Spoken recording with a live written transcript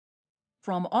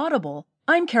From Audible,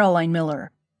 I'm Caroline Miller.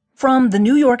 From the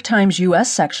New York Times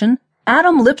U.S. section,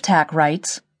 Adam Liptak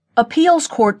writes, Appeals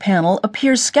Court Panel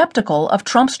Appears Skeptical of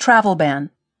Trump's Travel Ban.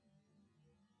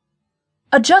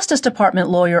 A Justice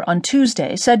Department lawyer on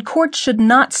Tuesday said courts should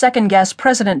not second-guess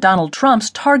President Donald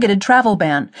Trump's targeted travel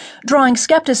ban, drawing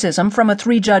skepticism from a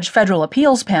three-judge federal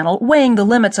appeals panel weighing the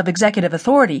limits of executive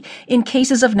authority in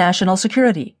cases of national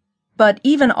security. But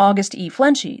even August E.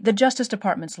 Flenchy, the Justice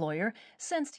Department's lawyer, sensed